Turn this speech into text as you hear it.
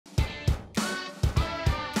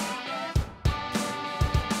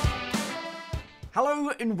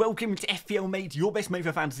Hello and welcome to FPL Mate, your best mate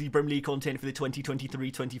for fantasy Premier League content for the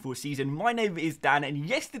 2023-24 season. My name is Dan, and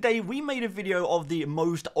yesterday we made a video of the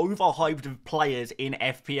most overhyped players in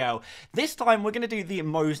FPL. This time we're going to do the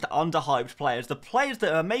most underhyped players, the players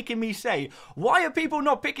that are making me say, why are people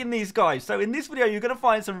not picking these guys? So in this video you're going to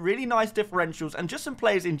find some really nice differentials and just some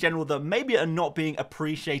players in general that maybe are not being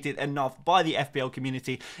appreciated enough by the FPL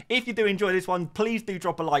community. If you do enjoy this one, please do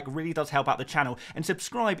drop a like, it really does help out the channel, and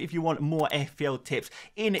subscribe if you want more FPL tips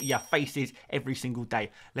in your faces every single day.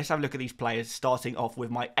 Let's have a look at these players, starting off with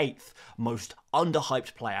my 8th most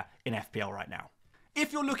underhyped player in FPL right now.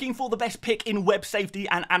 If you're looking for the best pick in web safety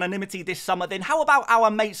and anonymity this summer, then how about our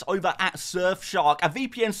mates over at Surfshark, a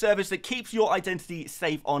VPN service that keeps your identity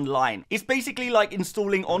safe online. It's basically like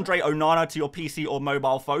installing Andre Onana to your PC or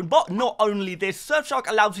mobile phone, but not only this, Surfshark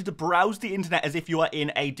allows you to browse the internet as if you are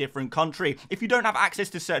in a different country. If you don't have access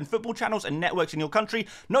to certain football channels and networks in your country,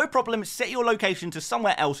 no problem, set your location to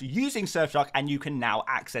somewhere else using Surfshark and you can now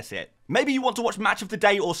access it. Maybe you want to watch Match of the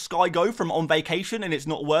Day or Sky Go from on vacation and it's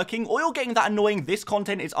not working, or you're getting that annoying "this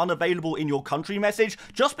content is unavailable in your country" message.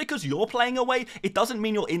 Just because you're playing away, it doesn't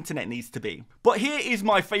mean your internet needs to be. But here is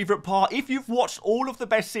my favorite part. If you've watched all of the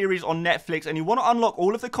best series on Netflix and you want to unlock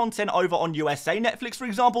all of the content over on USA Netflix, for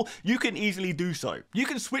example, you can easily do so. You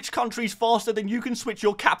can switch countries faster than you can switch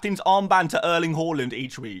your captain's armband to Erling Haaland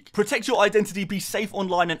each week. Protect your identity, be safe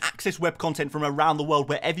online, and access web content from around the world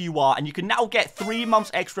wherever you are, and you can now get 3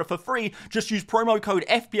 months extra for free. Just use promo code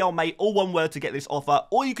FPL Mate, all one word, to get this offer,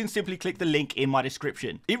 or you can simply click the link in my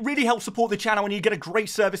description. It really helps support the channel and you get a great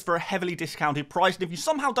service for a heavily discounted price, and if you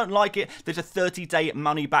somehow don't like it, there's a 30-day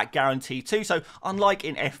money-back guarantee too, so unlike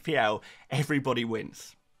in FPL, everybody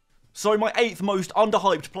wins. So my 8th most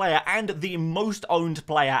underhyped player and the most owned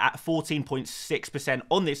player at 14.6%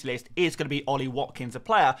 on this list is going to be Ollie Watkins, a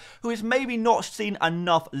player who has maybe not seen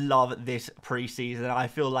enough love this preseason. I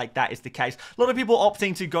feel like that is the case. A lot of people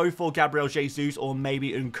opting to go for Gabriel Jesus or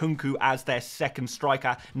maybe Nkunku as their second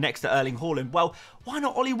striker next to Erling Haaland. Well, why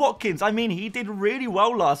not Ollie Watkins? I mean, he did really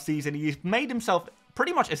well last season. He's made himself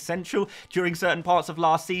pretty much essential during certain parts of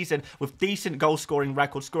last season with decent goal scoring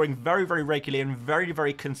records, scoring very, very regularly and very,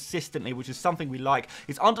 very consistently, which is something we like.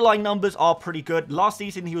 His underlying numbers are pretty good. Last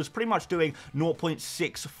season, he was pretty much doing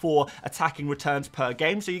 0.64 attacking returns per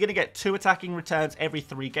game. So you're going to get 2 attacking returns every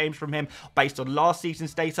 3 games from him based on last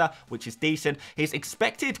season's data, which is decent. His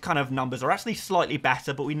expected kind of numbers are actually slightly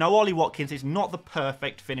better, but we know Ollie Watkins is not the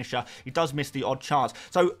perfect finisher. He does miss the odd chance.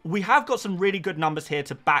 So we have got some really good numbers here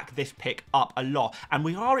to back this pick up a lot. And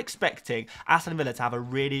we are expecting Aston Villa to have a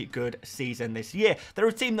really good season this year. They're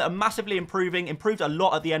a team that are massively improved a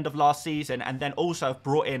lot at the end of last season, and then also have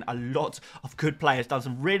brought in a lot of good players, done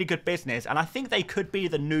some really good business, and I think they could be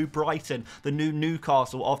the new Brighton, the new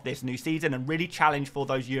Newcastle of this new season, and really challenge for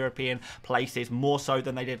those European places more so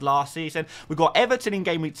than they did last season. We've got Everton in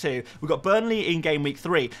Game Week 2, we've got Burnley in Game Week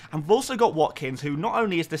 3, and we've also got Watkins, who not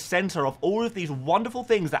only is the centre of all of these wonderful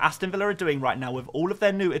things that Aston Villa are doing right now with all of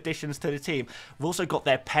their new additions to the team, we've also got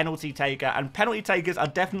their penalty taker, and penalty takers are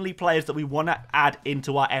definitely players that we want to add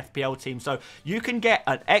into our FPL team. So you can get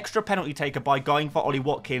an extra penalty taker by going for Ollie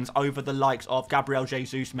Watkins over the likes of Gabriel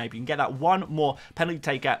Jesus. Maybe you can get that one more penalty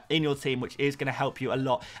taker in your team, which is going to help you a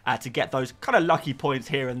lot to get those kind of lucky points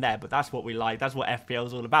here and there, but that's what we like. That's what FPL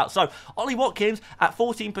is all about. So Ollie Watkins at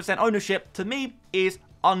 14% ownership, to me, is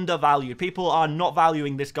undervalued. People are not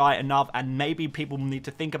valuing this guy enough, and maybe people need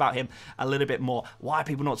to think about him a little bit more. Why are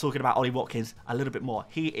people not talking about Ollie Watkins a little bit more?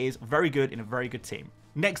 He is very good in a very good team.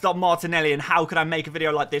 Next up, Martinelli, and how could I make a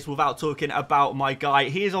video like this without talking about my guy?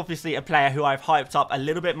 He is obviously a player who I've hyped up a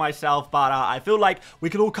little bit myself, but I feel like we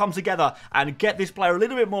could all come together and get this player a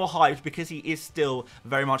little bit more hyped because he is still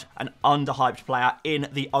very much an underhyped player in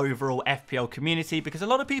the overall FPL community, because a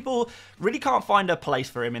lot of people really can't find a place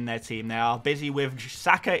for him in their team. They are busy with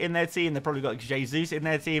Saka in their team, they've probably got Jesus in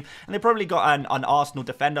their team, and they've probably got an Arsenal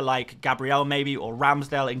defender like Gabriel maybe, or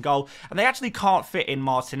Ramsdale in goal, and they actually can't fit in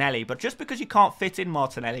Martinelli. But just because you can't fit in Martinelli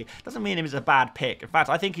doesn't mean he's a bad pick. In fact,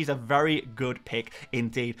 I think he's a very good pick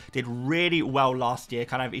indeed. Did really well last year.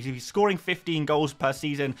 Kind of, if he's scoring 15 goals per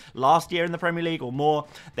season last year in the Premier League or more,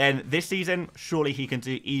 then this season, surely he can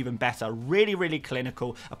do even better. Really, really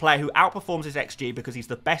clinical. A player who outperforms his XG because he's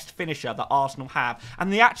the best finisher that Arsenal have,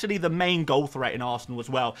 and actually the main goal threat in Arsenal as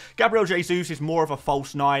well. Gabriel Jesus is more of a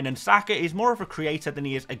false 9, and Saka is more of a creator than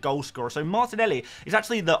he is a goal scorer. So Martinelli is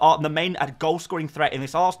actually the main goal scoring threat in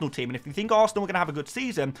this Arsenal team, and if you think Arsenal are going to have a good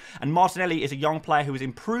season, and Martinelli is a young player who is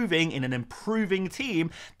improving in an improving team,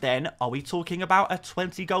 then are we talking about a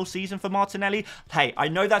 20-goal season for Martinelli? Hey, I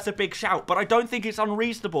know that's a big shout, but I don't think it's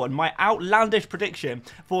unreasonable, and my outlandish prediction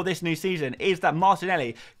for this new season is that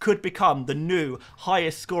Martinelli could become the new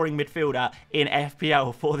highest scoring midfielder in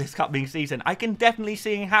FPL for this coming season. I can definitely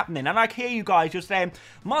see it happening, and I hear you guys just saying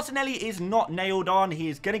Martinelli is not nailed on, he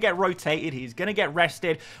is going to get rotated, he's going to get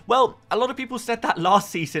rested. Well, a lot of people said that last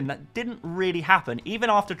season. That didn't really happen. Even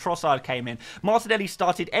after Trossard came in, Martinelli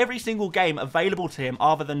started every single game available to him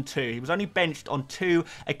other than 2. He was only benched on 2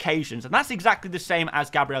 occasions, and that's exactly the same as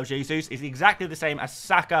Gabriel Jesus, is exactly the same as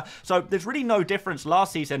Saka. So there's really no difference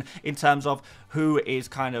last season in terms of who is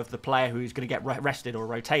kind of the player who's going to get rested or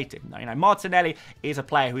rotated. You know, Martinelli is a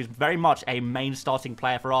player who is very much a main starting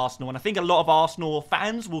player for Arsenal, and I think a lot of Arsenal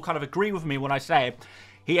fans will kind of agree with me when I say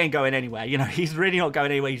he ain't going anywhere. You know, he's really not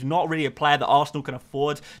going anywhere. He's not really a player that Arsenal can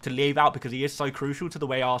afford to leave out because he is so crucial to the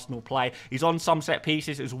way Arsenal play. He's on some set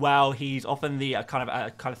pieces as well. He's often the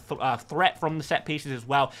threat from the set pieces as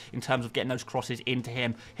well in terms of getting those crosses into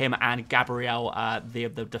him and Gabriel,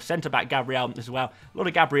 the centre-back Gabriel as well. A lot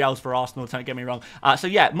of Gabriels for Arsenal, don't get me wrong. So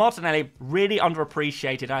yeah, Martinelli, really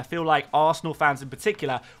underappreciated. I feel like Arsenal fans in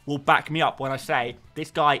particular will back me up when I say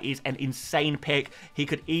this guy is an insane pick. He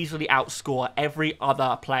could easily outscore every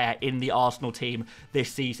other player in the Arsenal team this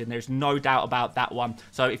season. There's no doubt about that one.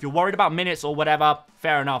 So if you're worried about minutes or whatever,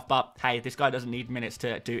 fair enough, but hey, this guy doesn't need minutes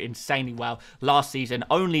to do insanely well. Last season,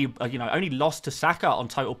 only lost to Saka on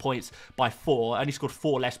total points by 4, only scored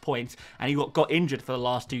 4 less points, and he got injured for the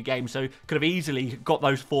last 2 games, so could have easily got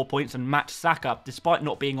those 4 points and matched Saka, despite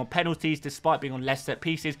not being on penalties, despite being on less set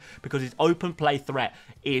pieces, because his open play threat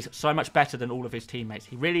is so much better than all of his teammates.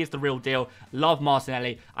 He really is the real deal. Love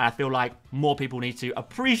Martinelli, and I feel like more people need to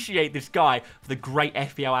appreciate this guy for the great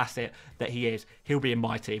FPL asset that he is. He'll be in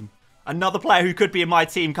my team. Another player who could be in my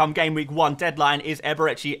team come game week 1 deadline is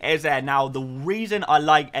Eberechi Eze. Now, the reason I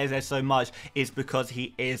like Eze so much is because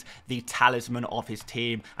he is the talisman of his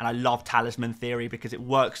team. And I love talisman theory because it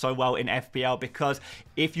works so well in FPL. Because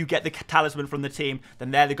if you get the talisman from the team, then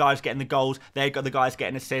they're the guys getting the goals. They're the guys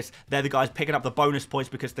getting assists. They're the guys picking up the bonus points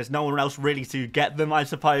because there's no one else really to get them, I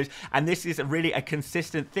suppose. And this is really a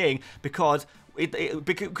consistent thing because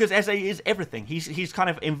Eze is everything. He's kind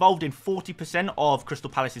of involved in 40% of Crystal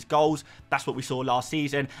Palace's goals. That's what we saw last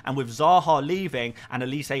season. And with Zaha leaving and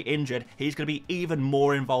Elise injured, he's going to be even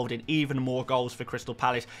more involved in even more goals for Crystal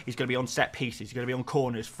Palace. He's going to be on set pieces. He's going to be on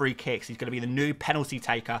corners, free kicks. He's going to be the new penalty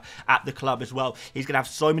taker at the club as well. He's going to have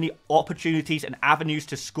so many opportunities and avenues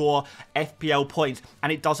to score FPL points.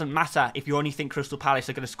 And it doesn't matter if you only think Crystal Palace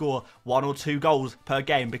are going to score 1 or 2 goals per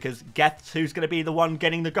game, because guess who's going to be the one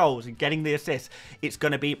getting the goals and getting the assists? It's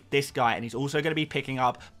going to be this guy, and he's also going to be picking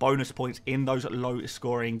up bonus points in those low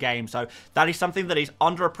scoring games. So that is something that is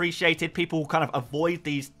underappreciated. People kind of avoid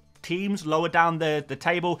these teams lower down the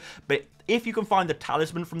table, but if you can find the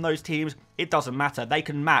talisman from those teams, it doesn't matter. They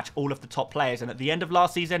can match all of the top players. And at the end of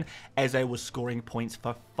last season, Eze was scoring points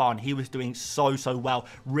for fun. He was doing so well,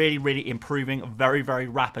 really improving very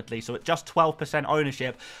rapidly. So at just 12%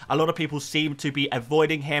 ownership, a lot of people seem to be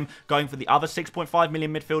avoiding him, going for the other 6.5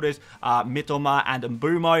 million midfielders, Mitoma and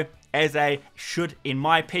Mbumo. Eze should, in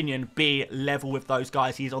my opinion, be level with those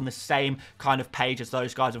guys. He's on the same kind of page as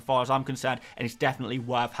those guys as far as I'm concerned, and it's definitely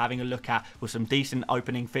worth having a look at with some decent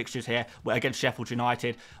opening fixtures here against Sheffield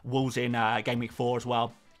United. Wolves in game week 4 as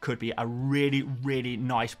well. Could be a really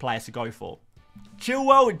nice player to go for.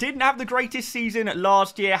 Chilwell didn't have the greatest season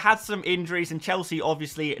last year, had some injuries, and Chelsea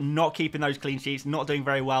obviously not keeping those clean sheets, not doing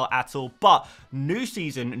very well at all. But new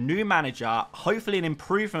season, new manager, hopefully an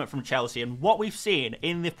improvement from Chelsea. And what we've seen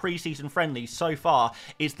in the pre-season friendlies so far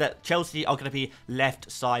is that Chelsea are going to be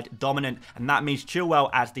left side dominant. And that means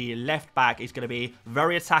Chilwell as the left back is going to be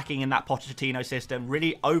very attacking in that Pochettino system,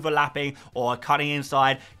 really overlapping or cutting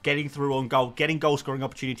inside, getting through on goal, getting goal scoring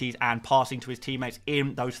opportunities and passing to his teammates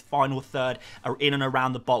in those final third or in and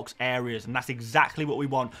around the box areas. And that's exactly what we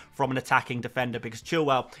want from an attacking defender, because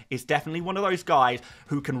Chilwell is definitely one of those guys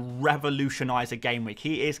who can revolutionize a game week.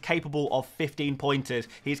 He is capable of 15 pointers.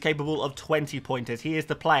 He's capable of 20 pointers. He is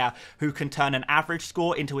the player who can turn an average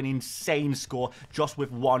score into an insane score just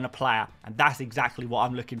with one player. And that's exactly what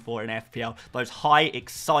I'm looking for in FPL. Those high,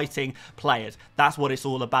 exciting players. That's what it's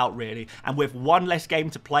all about, really. And with one less game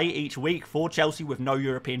to play each week for Chelsea with no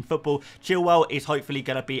European football, Chilwell is hopefully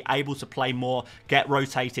going to be able to play more, get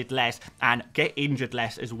rotated less, and get injured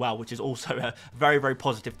less as well, which is also a very, very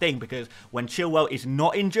positive thing, because when Chilwell is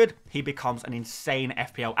not injured, he becomes an insane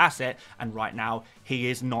FPL asset, and right now he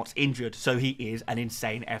is not injured, so he is an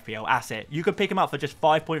insane FPL asset. You could pick him up for just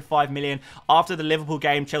 5.5 million. After the Liverpool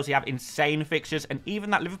game, Chelsea have insane fixtures, and even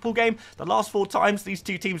that Liverpool game, the last 4 times these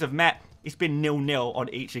two teams have met, it's been 0-0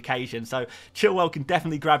 on each occasion. So Chilwell can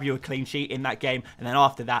definitely grab you a clean sheet in that game. And then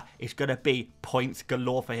after that, it's going to be points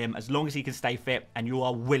galore for him, as long as he can stay fit and you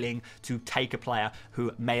are willing to take a player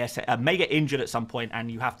who may get injured at some point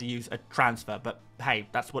and you have to use a transfer. But hey,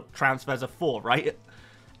 that's what transfers are for, right?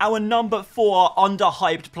 Our number 4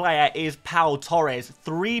 underhyped player is Pau Torres,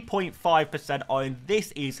 3.5% owned.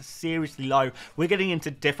 This is seriously low. We're getting into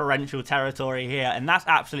differential territory here, and that's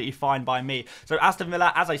absolutely fine by me. So Aston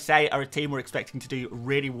Villa, as I say, are a team we're expecting to do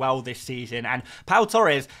really well this season, and Pau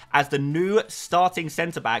Torres, as the new starting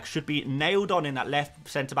centre-back, should be nailed on in that left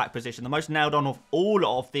centre-back position, the most nailed on of all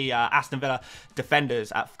of the Aston Villa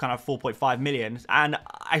defenders at kind of 4.5 million, and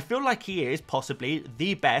I feel like he is possibly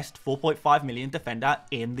the best 4.5 million defender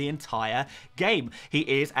in the entire game. He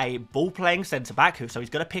is a ball-playing centre-back, so he's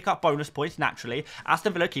going to pick up bonus points naturally.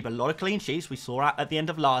 Aston Villa keep a lot of clean sheets. We saw that at the end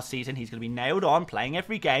of last season. He's going to be nailed on, playing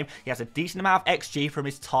every game. He has a decent amount of XG from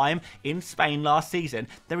his time in Spain last season.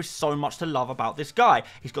 There is so much to love about this guy.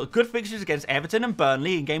 He's got good fixtures against Everton and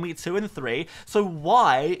Burnley in Game Week 2 and 3, so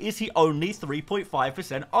why is he only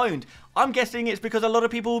 3.5% owned? I'm guessing it's because a lot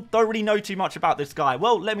of people don't really know too much about this guy.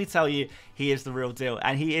 Well, let me tell you, he is the real deal,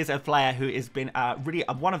 and he is a player who has been really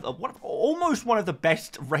almost one of the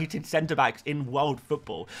best rated centre backs in world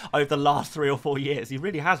football over the last 3 or 4 years. He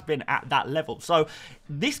really has been at that level. So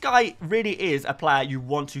this guy really is a player you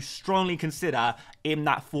want to strongly consider in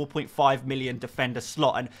that 4.5 million defender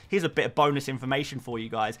slot. And here's a bit of bonus information for you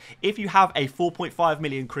guys. If you have a 4.5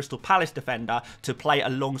 million Crystal Palace defender to play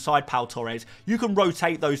alongside Pau Torres, you can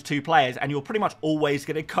rotate those two players and you're pretty much always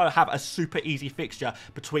going to have a super easy fixture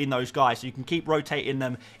between those guys. So you can keep rotating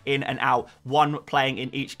them in and out, one playing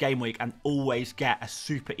in each game week, and always get a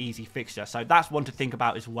super easy fixture. So that's one to think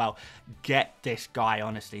about as well. Get this guy,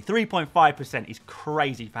 honestly. 3.5% is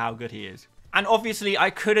crazy for how good he is. And obviously, I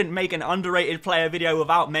couldn't make an underrated player video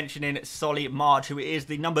without mentioning Solly March, who is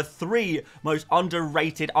the number 3 most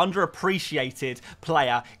underrated, underappreciated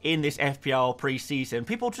player in this FPL preseason.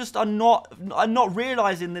 People just are not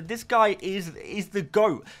realizing that this guy is the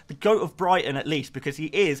GOAT of Brighton, at least, because he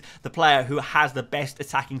is the player who has the best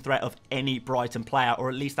attacking threat of any Brighton player, or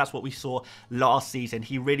at least that's what we saw last season.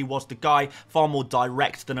 He really was the guy, far more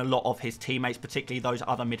direct than a lot of his teammates, particularly those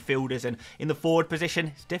other midfielders. And in the forward position,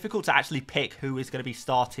 it's difficult to actually pick who is going to be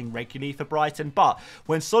starting regularly for Brighton, but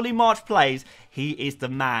when Solly March plays, he is the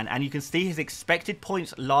man. And you can see his expected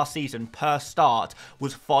points last season per start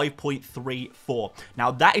was 5.34. Now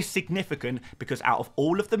that is significant, because out of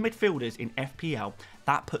all of the midfielders in FPL,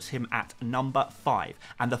 that puts him at number 5.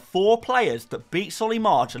 And the 4 players that beat Solly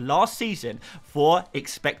March last season for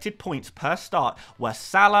expected points per start were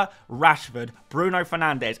Salah, Rashford, Bruno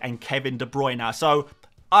Fernandes, and Kevin De Bruyne. So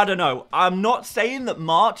I don't know. I'm not saying that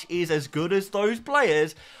March is as good as those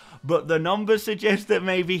players, but the numbers suggest that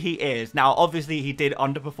maybe he is. Now, obviously, he did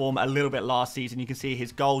underperform a little bit last season. You can see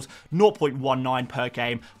his goals, 0.19 per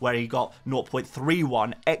game, where he got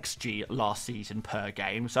 0.31 XG last season per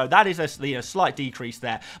game. So that is a slight decrease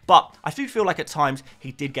there. But I do feel like at times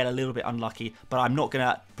he did get a little bit unlucky, but I'm not going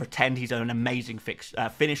to pretend he's an amazing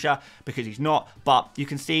finisher, because he's not. But you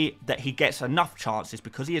can see that he gets enough chances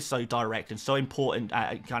because he is so direct and so important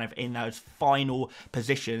kind of in those final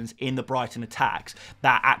positions in the Brighton attacks,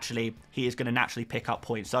 that actually he is going to naturally pick up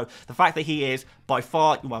points. So the fact that he is by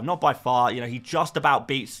far, well, not by far, he just about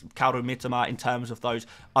beats Kaoru Mitoma in terms of those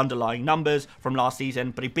underlying numbers from last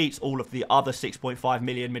season, but he beats all of the other 6.5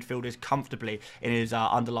 million midfielders comfortably in his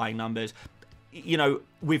underlying numbers.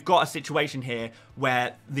 We've got a situation here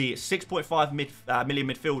where the 6.5 million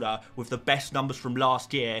midfielder with the best numbers from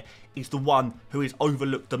last year is the one who is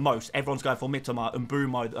overlooked the most. Everyone's going for Mitoma and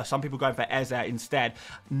Mbeumo. Some people going for Eze instead.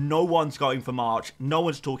 No one's going for March. No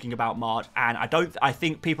one's talking about March. And I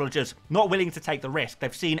think people are just not willing to take the risk.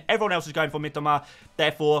 They've seen everyone else is going for Mitoma.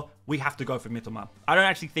 Therefore, we have to go for Mitoma. I don't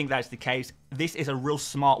actually think that's the case. This is a real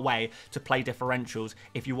smart way to play differentials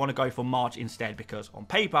if you want to go for March instead, because on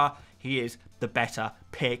paper, he is the better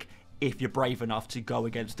pick if you're brave enough to go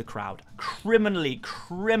against the crowd. Criminally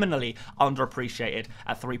underappreciated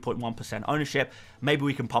at 3.1% ownership. Maybe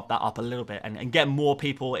we can pump that up a little bit and get more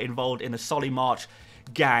people involved in the Solly March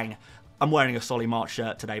gang. I'm wearing a Solly March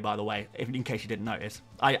shirt today, by the way, in case you didn't notice.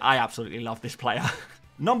 I absolutely love this player.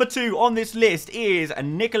 Number 2 on this list is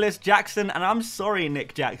Nicholas Jackson, and I'm sorry,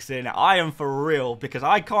 Nick Jackson, I am for real, because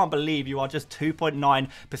I can't believe you are just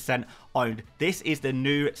 2.9% owned. This is the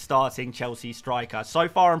new starting Chelsea striker. So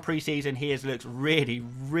far in pre-season, he has looked really,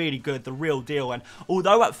 really good, the real deal. And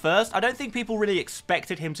although at first, I don't think people really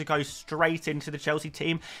expected him to go straight into the Chelsea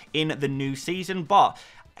team in the new season, but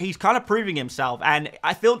he's kind of proving himself. And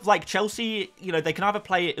I feel like Chelsea, you know, they can either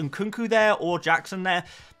play Nkunku there or Jackson there.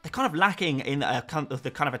 They're kind of lacking in the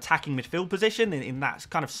kind of attacking midfield position in that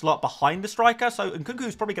kind of slot behind the striker. So Nkunku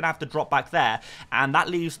is probably going to have to drop back there. And that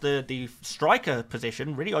leaves the striker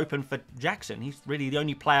position really open for Jackson. He's really the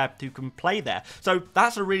only player who can play there. So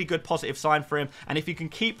that's a really good positive sign for him. And if he can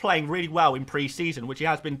keep playing really well in pre-season, which he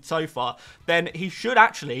has been so far, then he should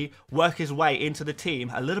actually work his way into the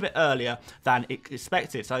team a little bit earlier than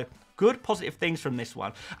expected. So good positive things from this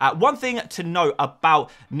one. One thing to note about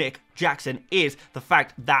Nick Jackson is the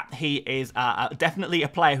fact that he is definitely a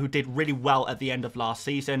player who did really well at the end of last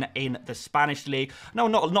season in the Spanish league. No,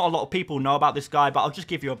 not a lot of people know about this guy, but I'll just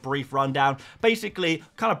give you a brief rundown. Basically,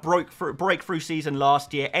 kind of breakthrough season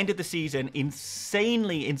last year, ended the season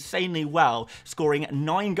insanely well, scoring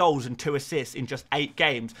 9 goals and 2 assists in just 8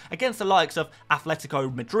 games against the likes of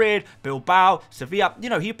Atletico Madrid, Bilbao, Sevilla. You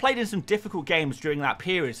know, he played in some difficult games during that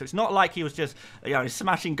period, so it's not like he was just, you know,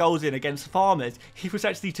 smashing goals in against farmers. He was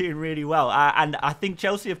actually doing really well, and I think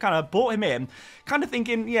Chelsea have kind of bought him in, kind of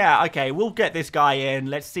thinking, yeah, okay, we'll get this guy in,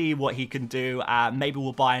 let's see what he can do, maybe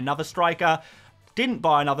we'll buy another striker. Didn't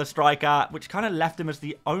buy another striker, which kind of left him as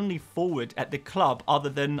the only forward at the club other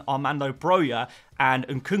than Armando Broja and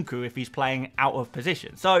Nkunku if he's playing out of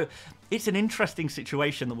position. So it's an interesting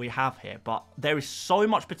situation that we have here, but there is so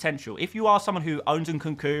much potential. If you are someone who owns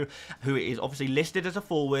Nkunku, who is obviously listed as a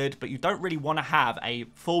forward, but you don't really want to have a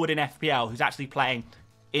forward in FPL who's actually playing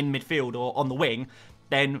in midfield or on the wing,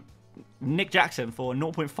 then Nick Jackson for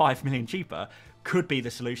 0.5 million cheaper could be the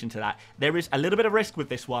solution to that. There is a little bit of risk with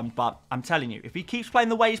this one, but I'm telling you, if he keeps playing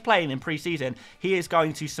the way he's playing in pre-season, he is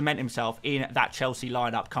going to cement himself in that Chelsea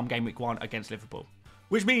lineup come game week 1 against Liverpool.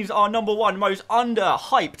 Which means our number 1 most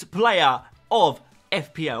underhyped player of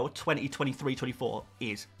FPL 2023-24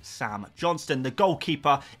 is Sam Johnstone, the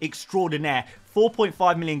goalkeeper extraordinaire.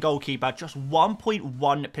 4.5 million goalkeeper, just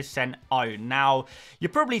 1.1% owned. Now, you're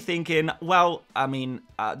probably thinking, well, I mean,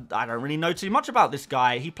 I don't really know too much about this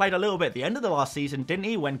guy. He played a little bit at the end of the last season, didn't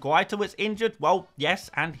he, when Guaita was injured? Well, yes,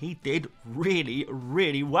 and he did really,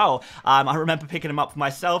 really well. I remember picking him up for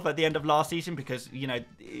myself at the end of last season because, you know,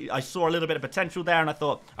 I saw a little bit of potential there, and I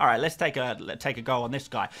thought, all right, let's take a go on this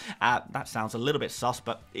guy. That sounds a little bit sus,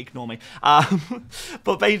 but ignore me.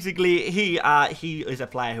 But basically, he is a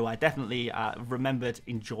player who I definitely remembered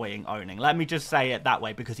enjoying owning. Let me just say it that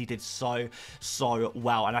way, because he did so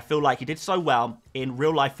well, and I feel like he did so well in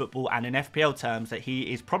real life football and in FPL terms that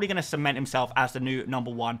he is probably going to cement himself as the new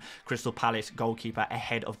number 1 Crystal Palace goalkeeper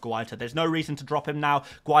ahead of Guaita. There's no reason to drop him now.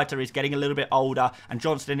 Guaita is getting a little bit older, and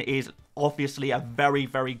Johnstone is obviously a very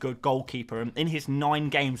good goalkeeper. And in his 9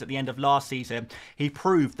 games at the end of last season, he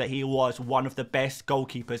proved that he was one of the best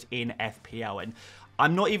goalkeepers in FPL. And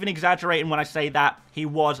I'm not even exaggerating when I say that he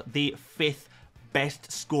was the 5th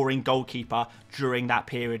best scoring goalkeeper during that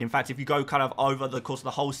period. In fact, if you go kind of over the course of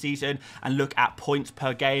the whole season and look at points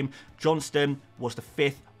per game, Johnstone was the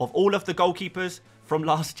 5th of all of the goalkeepers from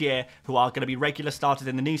last year who are going to be regular starters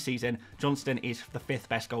in the new season. Johnstone is the 5th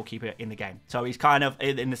best goalkeeper in the game. So he's kind of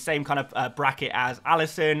in the same kind of bracket as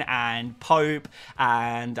Alisson and Pope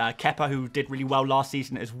and Kepa, who did really well last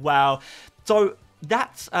season as well. So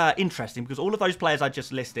that's interesting, because all of those players I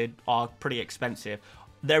just listed are pretty expensive.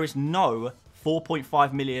 There is no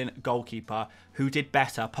 4.5 million goalkeeper who did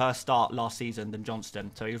better per start last season than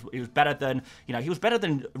Johnstone. So he was better than, you know, he was better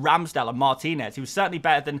than Ramsdale and Martinez. He was certainly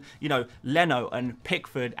better than, you know, Leno and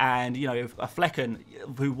Pickford and, you know, Flecken,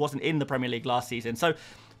 who wasn't in the Premier League last season. So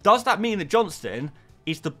does that mean that Johnstone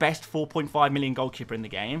is the best 4.5 million goalkeeper in the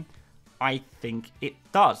game? I think it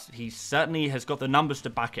does. He certainly has got the numbers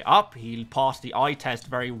to back it up. He passed the eye test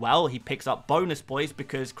very well. He picks up bonus points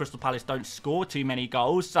because Crystal Palace don't score too many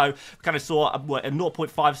goals. So we kind of saw a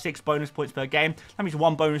 0.56 bonus points per game. That means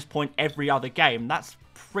 1 bonus point every other game. That's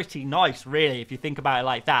pretty nice, really, if you think about it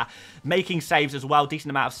like that. Making saves as well,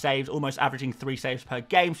 decent amount of saves, almost averaging 3 saves per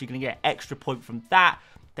game. So you're going to get an extra point from that.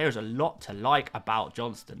 There's a lot to like about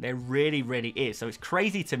Johnstone. There really is. So it's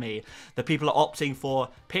crazy to me that people are opting for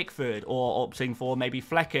Pickford or opting for maybe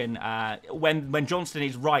Flecken when Johnstone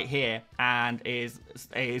is right here and is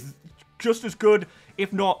just as good,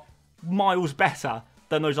 if not miles better,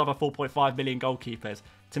 than those other 4.5 million goalkeepers.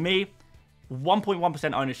 To me,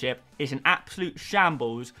 1.1% ownership is an absolute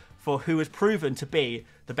shambles for who has proven to be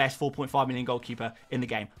the best 4.5 million goalkeeper in the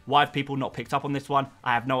game. Why have people not picked up on this one?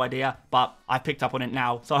 I have no idea, but I've picked up on it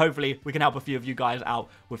now. So hopefully we can help a few of you guys out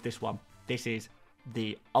with this one. This is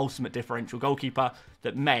the ultimate differential goalkeeper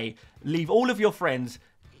that may leave all of your friends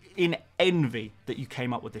in envy that you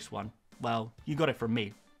came up with this one. Well, you got it from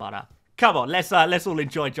me, but come on, let's all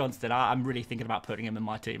enjoy Johnston. I'm really thinking about putting him in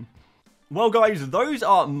my team. Well, guys, those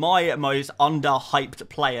are my most underhyped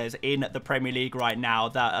players in the Premier League right now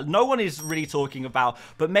that no one is really talking about,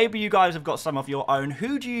 but maybe you guys have got some of your own.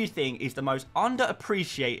 Who do you think is the most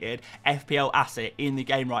underappreciated FPL asset in the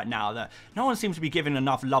game right now that no one seems to be giving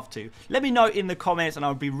enough love to? Let me know in the comments, and I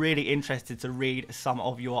would be really interested to read some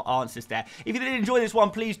of your answers there. If you did enjoy this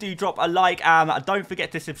one, please do drop a like. Don't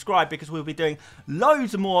forget to subscribe, because we'll be doing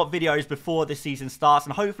loads more videos before the season starts,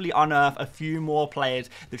 and hopefully unearth a few more players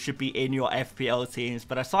that should be in your FPL teams.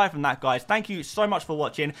 But aside from that, guys, thank you so much for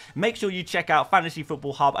watching. Make sure you check out Fantasy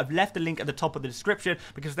Football Hub. I've left a link at the top of the description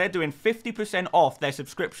because they're doing 50% off their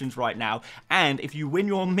subscriptions right now, and if you win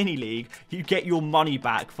your mini league, you get your money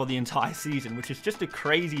back for the entire season, which is just a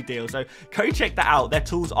crazy deal. So go check that out. Their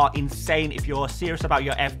tools are insane. If you're serious about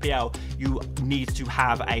your FPL, you need to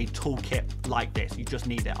have a toolkit like this. You just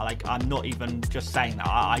need it. I'm not even just saying that.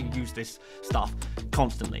 I use this stuff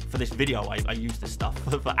constantly. For this video, I use this stuff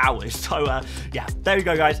for hours. So yeah, there we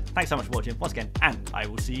go, guys. Thanks so much for watching once again, and I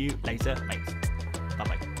will see you later, mates.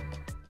 Bye-bye.